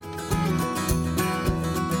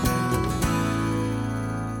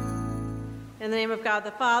In the name of God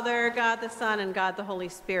the Father, God the Son, and God the Holy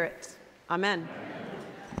Spirit. Amen.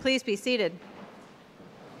 Please be seated.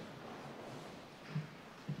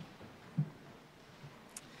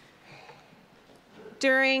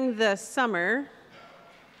 During the summer,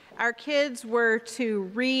 our kids were to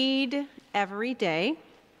read every day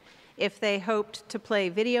if they hoped to play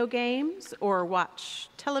video games or watch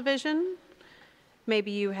television.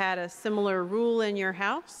 Maybe you had a similar rule in your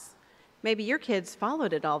house. Maybe your kids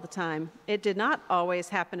followed it all the time. It did not always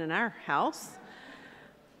happen in our house.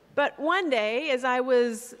 But one day, as I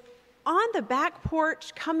was on the back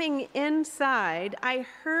porch coming inside, I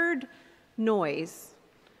heard noise,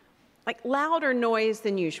 like louder noise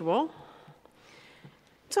than usual.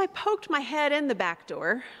 So I poked my head in the back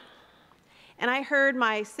door, and I heard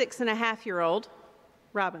my 6.5-year-old,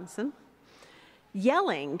 Robinson,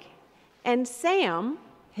 yelling, and Sam,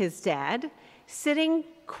 his dad, sitting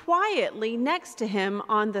quietly next to him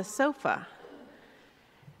on the sofa.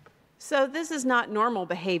 So this is not normal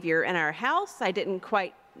behavior in our house. I didn't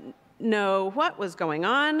quite know what was going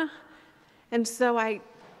on, and so I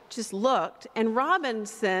just looked, and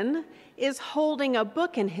Robinson is holding a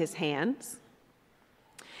book in his hands.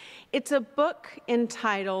 It's a book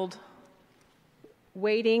entitled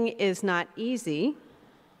Waiting is Not Easy,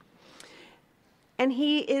 and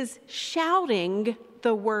he is shouting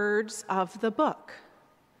the words of the book.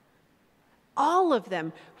 All of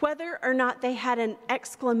them, whether or not they had an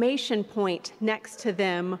exclamation point next to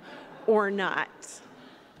them or not.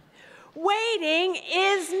 Waiting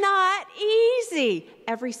is not easy.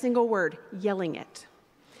 Every single word, yelling it.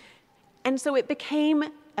 And so it became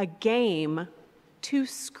a game to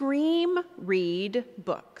scream read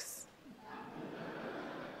books.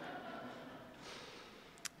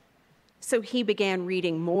 So he began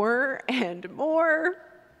reading more and more,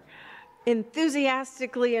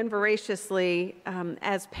 enthusiastically and voraciously.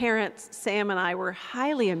 As parents, Sam and I were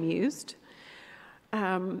highly amused.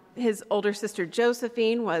 His older sister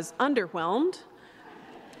Josephine was underwhelmed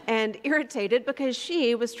and irritated because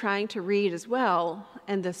she was trying to read as well,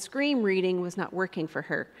 and the scream reading was not working for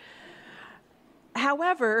her.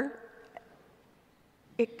 However,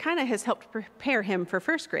 it kind of has helped prepare him for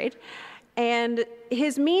first grade, and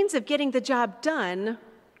his means of getting the job done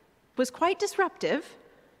was quite disruptive.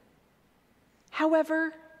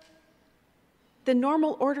 However, the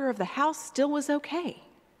normal order of the house still was okay,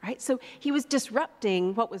 right? So he was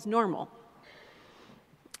disrupting what was normal.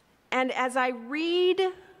 And as I read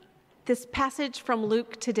this passage from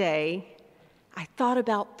Luke today, I thought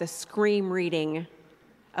about the scream reading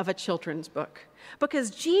of a children's book, because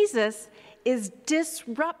Jesus is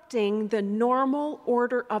disrupting the normal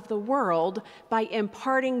order of the world by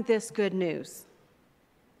imparting this good news.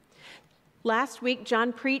 Last week,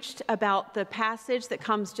 John preached about the passage that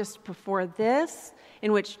comes just before this,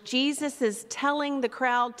 in which Jesus is telling the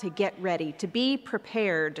crowd to get ready, to be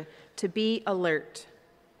prepared, to be alert.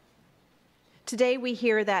 Today we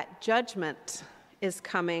hear that judgment is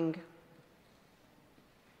coming.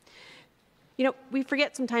 You know, we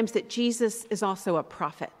forget sometimes that Jesus is also a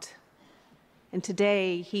prophet. And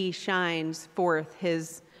today he shines forth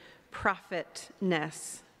his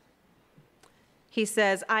prophetness. He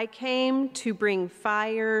says, I came to bring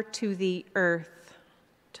fire to the earth,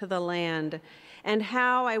 to the land, and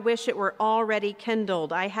how I wish it were already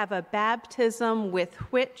kindled. I have a baptism with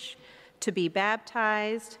which to be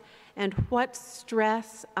baptized, and what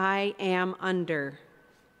stress I am under.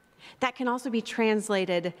 That can also be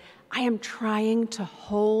translated, I am trying to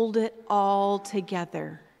hold it all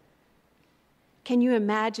together. Can you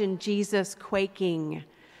imagine Jesus quaking,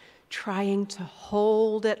 trying to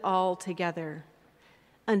hold it all together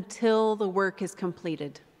until the work is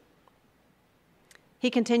completed? He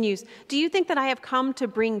continues, do you think that I have come to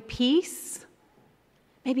bring peace?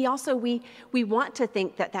 Maybe also we want to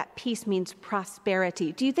think that that peace means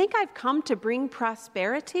prosperity. Do you think I've come to bring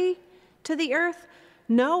prosperity to the earth?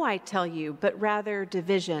 No, I tell you, but rather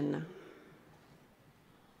division.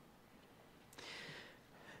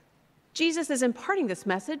 Jesus is imparting this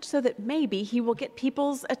message so that maybe he will get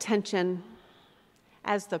people's attention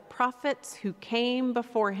as the prophets who came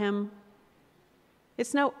before him.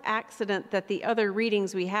 It's no accident that the other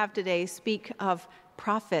readings we have today speak of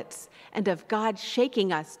prophets and of God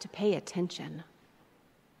shaking us to pay attention.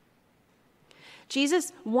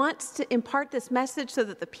 Jesus wants to impart this message so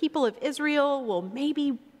that the people of Israel will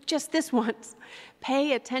maybe just this once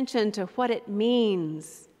pay attention to what it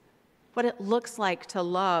means, what it looks like to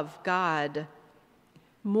love God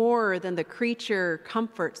more than the creature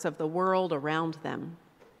comforts of the world around them.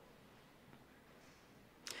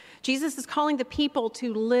 Jesus is calling the people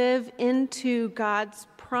to live into God's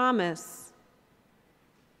promise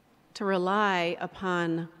to rely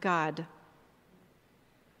upon God.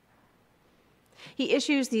 He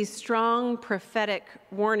issues these strong prophetic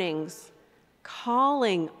warnings,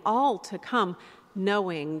 calling all to come,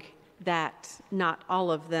 knowing that not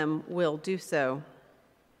all of them will do so.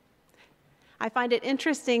 I find it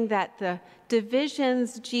interesting that the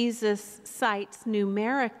divisions Jesus cites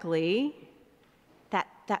numerically, that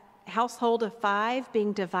household of 5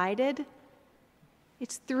 being divided,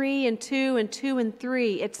 it's 3 and 2 and 2 and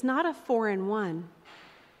 3. It's not a 4 and 1.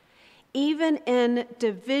 Even in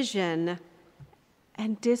division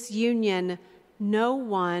and disunion, no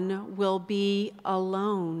one will be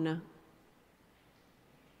alone.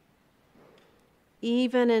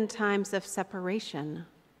 Even in times of separation.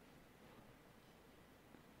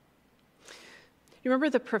 You remember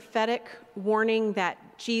the prophetic warning that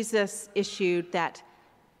Jesus issued that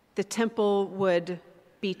the temple would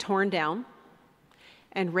be torn down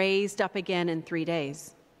and raised up again in 3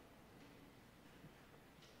 days?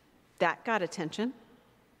 That got attention.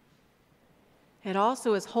 It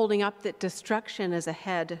also is holding up that destruction is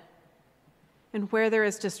ahead. And where there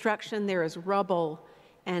is destruction, there is rubble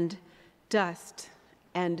and dust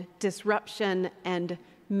and disruption and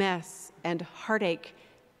mess and heartache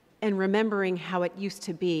and remembering how it used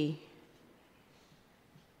to be.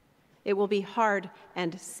 It will be hard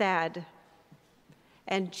and sad.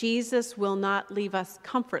 And Jesus will not leave us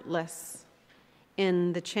comfortless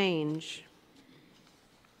in the change.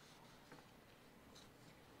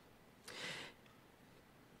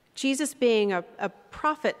 Jesus, being a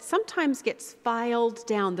prophet, sometimes gets filed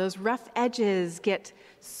down. Those rough edges get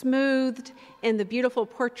smoothed in the beautiful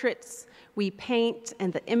portraits we paint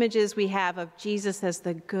and the images we have of Jesus as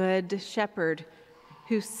the good shepherd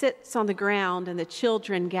who sits on the ground and the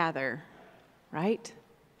children gather, right?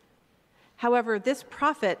 However, this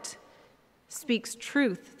prophet speaks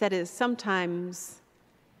truth that is sometimes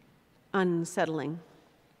unsettling,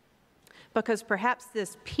 because perhaps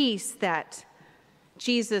this peace that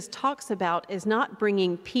Jesus talks about is not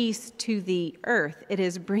bringing peace to the earth. It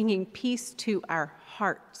is bringing peace to our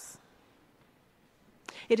hearts.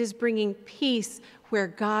 It is bringing peace where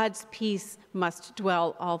God's peace must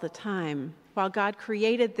dwell all the time. While God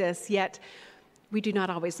created this, yet we do not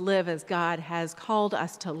always live as God has called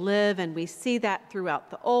us to live, and we see that throughout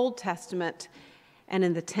the Old Testament and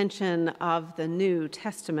in the tension of the New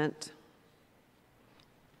Testament.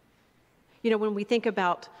 You know, when we think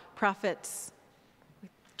about prophets,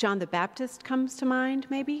 John the Baptist comes to mind,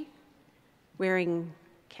 maybe, wearing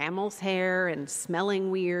camel's hair and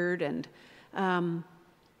smelling weird, and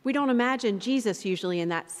we don't imagine Jesus usually in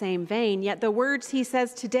that same vein, yet the words he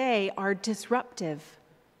says today are disruptive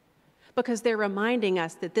because they're reminding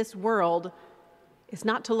us that this world is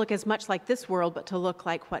not to look as much like this world, but to look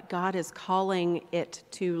like what God is calling it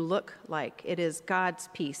to look like. It is God's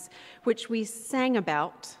peace, which we sang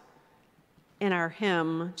about in our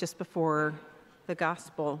hymn just before the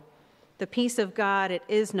gospel. The peace of God, it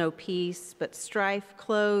is no peace, but strife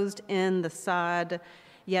closed in the sod.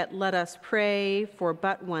 Yet let us pray for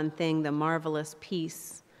but one thing, the marvelous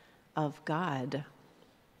peace of God.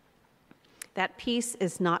 That peace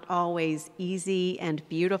is not always easy and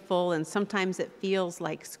beautiful, and sometimes it feels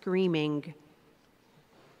like screaming.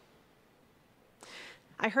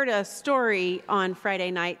 I heard a story on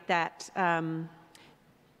Friday night that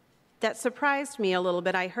surprised me a little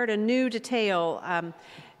bit. I heard a new detail.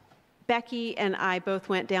 Becky and I both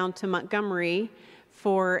went down to Montgomery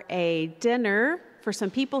for a dinner for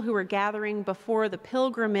some people who were gathering before the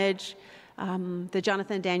pilgrimage, the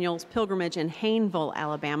Jonathan Daniels pilgrimage in Hayneville,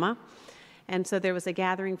 Alabama. And so there was a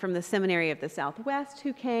gathering from the Seminary of the Southwest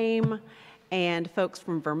who came, and folks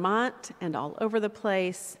from Vermont and all over the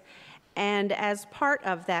place. And as part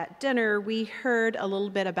of that dinner, we heard a little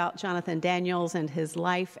bit about Jonathan Daniels and his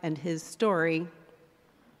life and his story.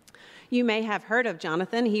 You may have heard of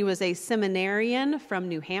Jonathan. He was a seminarian from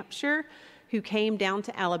New Hampshire who came down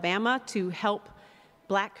to Alabama to help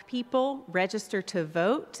Black people register to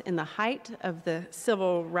vote in the height of the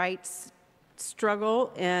civil rights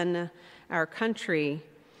struggle in our country.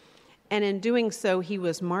 And in doing so, he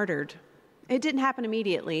was martyred. It didn't happen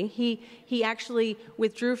immediately. He actually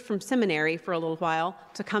withdrew from seminary for a little while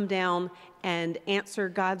to come down and answer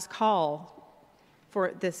God's call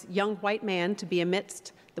for this young white man to be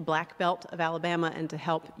amidst the Black Belt of Alabama and to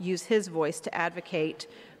help use his voice to advocate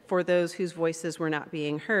for those whose voices were not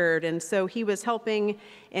being heard. And so he was helping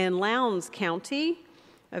in Lowndes County,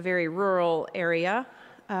 a very rural area.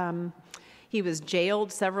 He was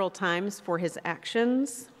jailed several times for his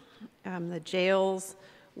actions. The jails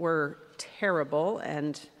were terrible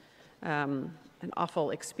and an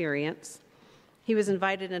awful experience. He was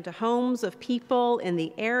invited into homes of people in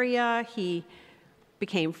the area. He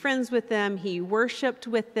became friends with them. He worshiped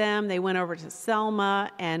with them. They went over to Selma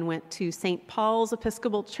and went to St. Paul's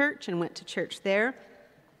Episcopal Church and went to church there,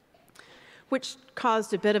 which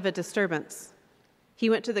caused a bit of a disturbance. He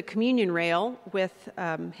went to the communion rail with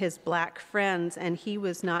his black friends, and he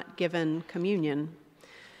was not given communion.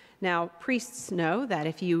 Now, priests know that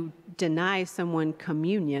if you deny someone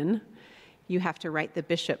communion, you have to write the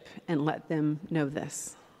bishop and let them know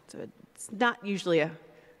this. So it's not usually a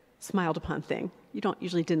smiled upon thing. You don't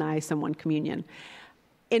usually deny someone communion.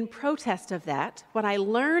 In protest of that, what I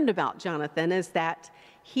learned about Jonathan is that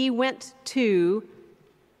he went to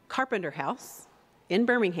Carpenter House in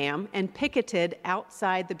Birmingham and picketed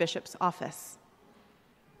outside the bishop's office,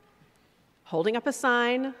 holding up a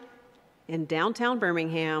sign in downtown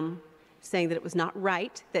Birmingham saying that it was not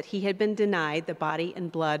right that he had been denied the body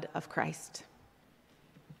and blood of Christ.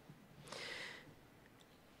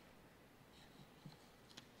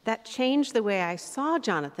 That changed the way I saw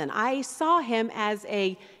Jonathan. I saw him as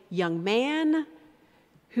a young man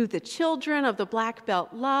who the children of the Black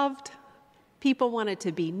Belt loved. People wanted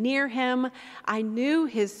to be near him. I knew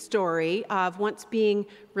his story of once being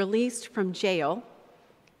released from jail.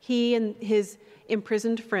 He and his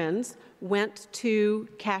imprisoned friends went to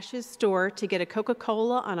Cash's store to get a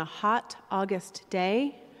Coca-Cola on a hot August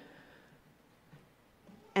day.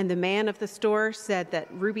 And the man of the store said that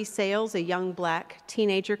Ruby Sales, a young black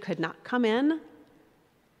teenager, could not come in.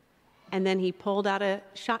 And then he pulled out a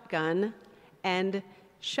shotgun and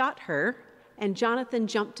shot her, and Jonathan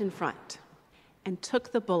jumped in front and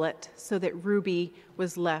took the bullet so that Ruby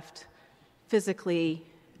was left physically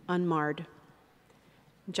unmarred.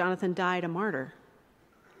 Jonathan died a martyr.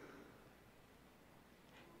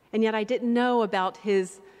 And yet I didn't know about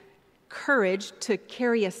his courage to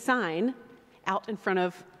carry a sign out in front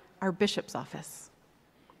of our bishop's office.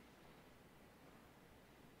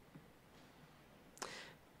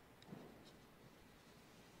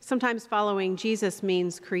 Sometimes following Jesus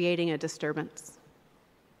means creating a disturbance.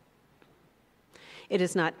 It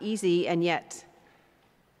is not easy, and yet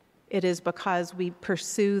it is because we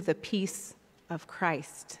pursue the peace of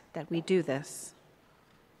Christ that we do this.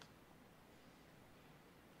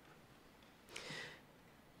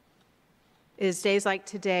 It is days like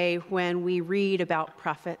today when we read about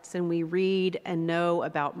prophets and we read and know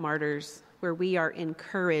about martyrs, where we are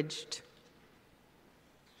encouraged,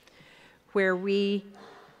 where we,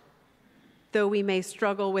 though we may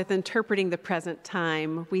struggle with interpreting the present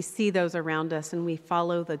time, we see those around us and we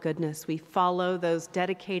follow the goodness. We follow those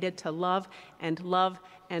dedicated to love and love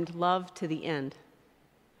and love to the end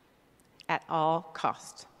at all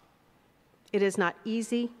cost. It is not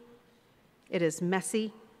easy. It is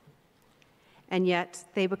messy. And yet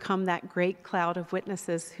they become that great cloud of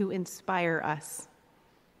witnesses who inspire us.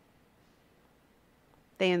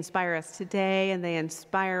 They inspire us today and they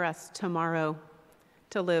inspire us tomorrow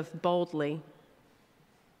to live boldly.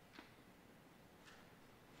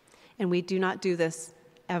 And we do not do this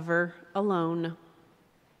ever alone.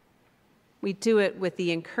 We do it with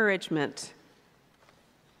the encouragement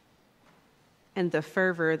and the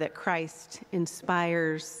fervor that Christ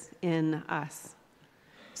inspires in us.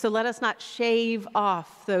 So let us not shave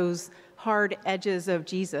off those hard edges of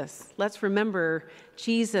Jesus. Let's remember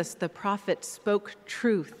Jesus, the prophet, spoke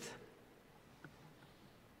truth.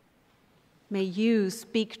 May you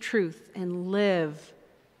speak truth and live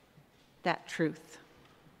that truth.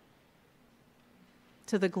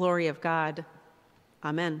 To the glory of God.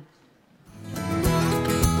 Amen.